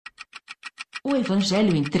O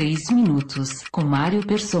Evangelho em 3 minutos, com Mário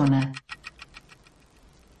Persona.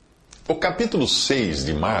 O capítulo 6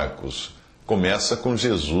 de Marcos começa com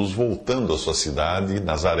Jesus voltando à sua cidade,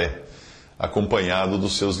 Nazaré, acompanhado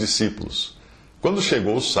dos seus discípulos. Quando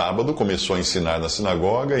chegou o sábado, começou a ensinar na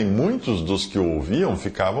sinagoga e muitos dos que o ouviam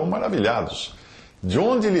ficavam maravilhados. De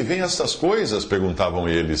onde lhe vêm estas coisas? Perguntavam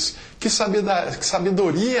eles. Que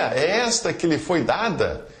sabedoria é esta que lhe foi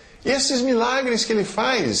dada? Esses milagres que ele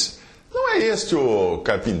faz? Não é este o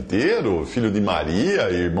carpinteiro, filho de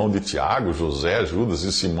Maria, irmão de Tiago, José, Judas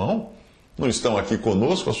e Simão? Não estão aqui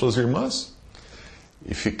conosco as suas irmãs?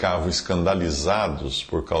 E ficavam escandalizados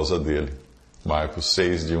por causa dele. Marcos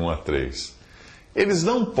 6, de 1 a 3. Eles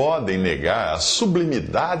não podem negar a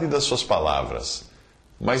sublimidade das suas palavras,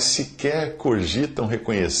 mas sequer cogitam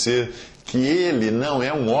reconhecer que ele não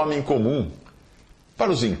é um homem comum.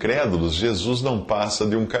 Para os incrédulos, Jesus não passa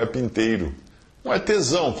de um carpinteiro, um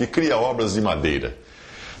artesão que cria obras de madeira.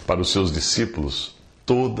 Para os seus discípulos,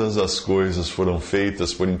 todas as coisas foram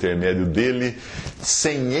feitas por intermédio dele.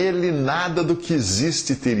 Sem ele, nada do que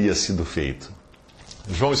existe teria sido feito.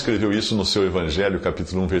 João escreveu isso no seu Evangelho,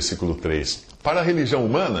 capítulo 1, versículo 3. Para a religião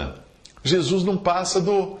humana, Jesus não passa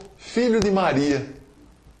do filho de Maria.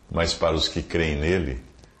 Mas para os que creem nele,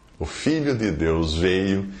 o Filho de Deus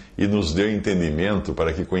veio e nos deu entendimento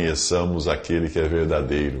para que conheçamos aquele que é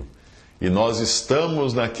verdadeiro. E nós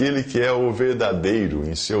estamos naquele que é o verdadeiro,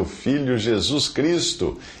 em seu Filho Jesus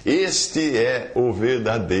Cristo. Este é o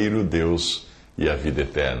verdadeiro Deus e a vida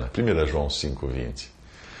eterna. 1 João 5,20.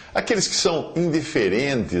 Aqueles que são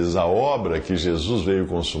indiferentes à obra que Jesus veio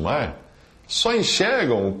consumar, só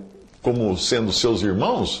enxergam como sendo seus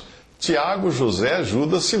irmãos Tiago, José,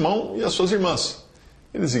 Judas, Simão e as suas irmãs.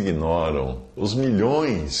 Eles ignoram os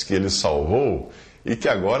milhões que ele salvou e que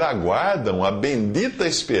agora aguardam a bendita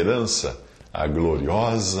esperança, a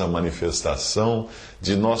gloriosa manifestação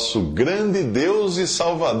de nosso grande Deus e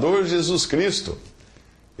Salvador Jesus Cristo.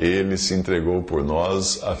 Ele se entregou por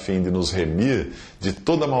nós a fim de nos remir de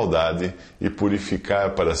toda maldade e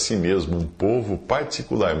purificar para si mesmo um povo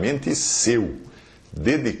particularmente seu,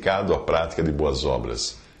 dedicado à prática de boas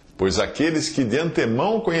obras. Pois aqueles que de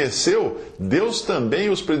antemão conheceu, Deus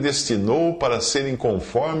também os predestinou para serem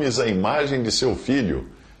conformes à imagem de seu Filho,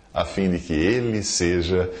 a fim de que ele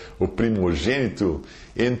seja o primogênito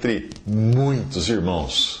entre muitos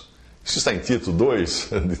irmãos. Isso está em Tito 2,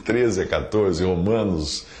 de 13 a 14,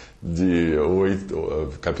 Romanos,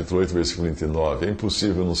 capítulo 8, versículo 29. É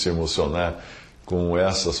impossível não se emocionar com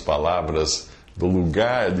essas palavras do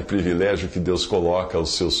lugar de privilégio que Deus coloca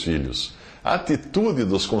aos seus filhos. A atitude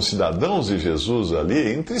dos concidadãos de Jesus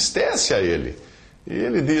ali entristece a ele. E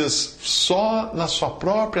ele diz, só na sua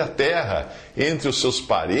própria terra, entre os seus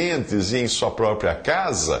parentes e em sua própria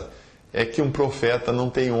casa, é que um profeta não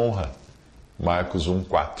tem honra. Marcos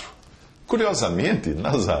 1,4. Curiosamente,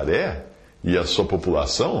 Nazaré e a sua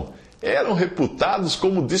população eram reputados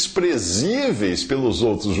como desprezíveis pelos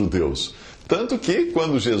outros judeus. Tanto que,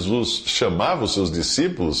 quando Jesus chamava os seus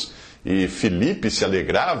discípulos, e Filipe se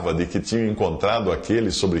alegrava de que tinham encontrado aquele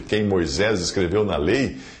sobre quem Moisés escreveu na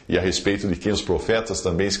lei e a respeito de quem os profetas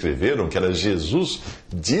também escreveram, que era Jesus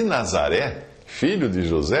de Nazaré, filho de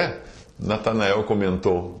José, Natanael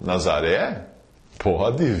comentou, Nazaré?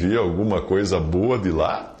 Pode vir alguma coisa boa de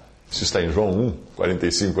lá? Isso está em João 1,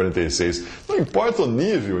 45 e 46. Não importa o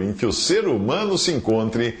nível em que o ser humano se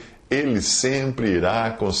encontre, ele sempre irá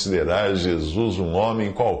considerar Jesus um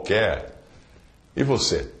homem qualquer. E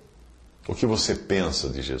você? O que você pensa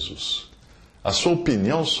de Jesus? A sua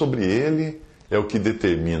opinião sobre ele é o que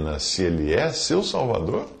determina se ele é seu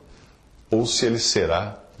Salvador ou se ele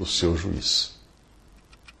será o seu juiz.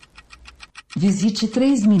 Visite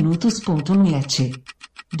 3minutos.net.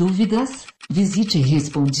 Dúvidas? Visite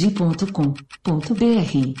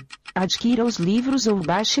respondi.com.br. Adquira os livros ou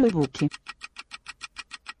baixe o e-book.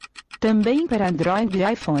 Também para Android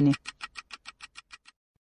e iPhone.